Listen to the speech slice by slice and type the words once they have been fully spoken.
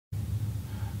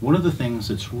One of the things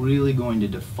that's really going to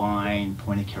define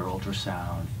point-of-care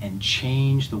ultrasound and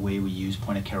change the way we use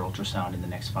point-of-care ultrasound in the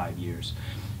next 5 years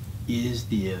is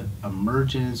the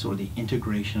emergence or the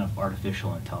integration of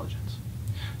artificial intelligence.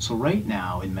 So right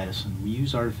now in medicine, we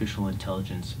use artificial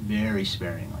intelligence very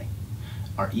sparingly.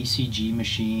 Our ECG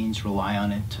machines rely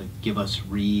on it to give us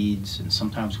reads, and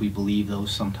sometimes we believe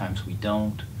those, sometimes we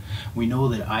don't. We know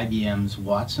that IBM's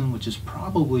Watson, which is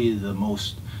probably the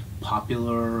most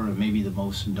popular or maybe the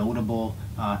most notable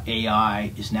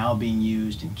AI, is now being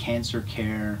used in cancer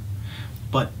care.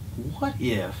 But what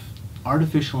if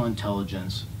artificial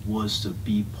intelligence was to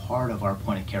be part of our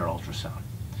point-of-care ultrasound?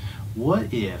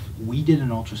 What if we did an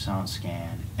ultrasound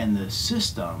scan and the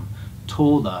system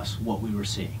told us what we were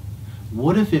seeing?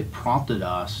 What if it prompted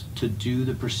us to do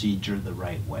the procedure the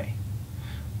right way?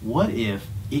 What if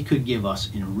it could give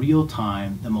us in real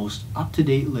time the most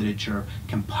up-to-date literature,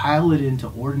 compile it into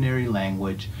ordinary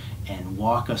language, and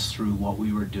walk us through what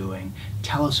we were doing,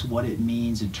 tell us what it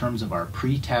means in terms of our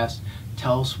pre-test,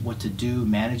 tell us what to do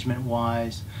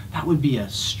management-wise? That would be a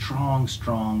strong,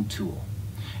 strong tool.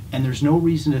 And there's no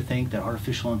reason to think that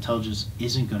artificial intelligence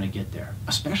isn't going to get there,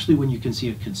 especially when you can see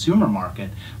a consumer market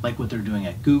like what they're doing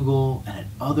at Google and at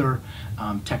other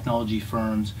technology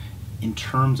firms in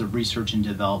terms of research and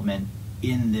development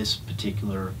in this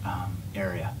particular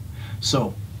area.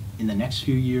 So in the next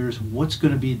few years, what's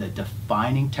going to be the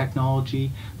defining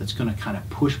technology that's going to kind of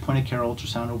push point-of-care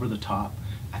ultrasound over the top?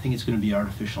 I think it's going to be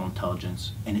artificial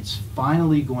intelligence, and it's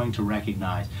finally going to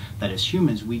recognize that as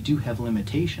humans we do have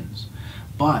limitations,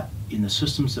 but in the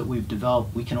systems that we've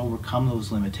developed we can overcome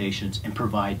those limitations and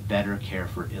provide better care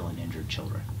for ill and injured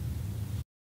children.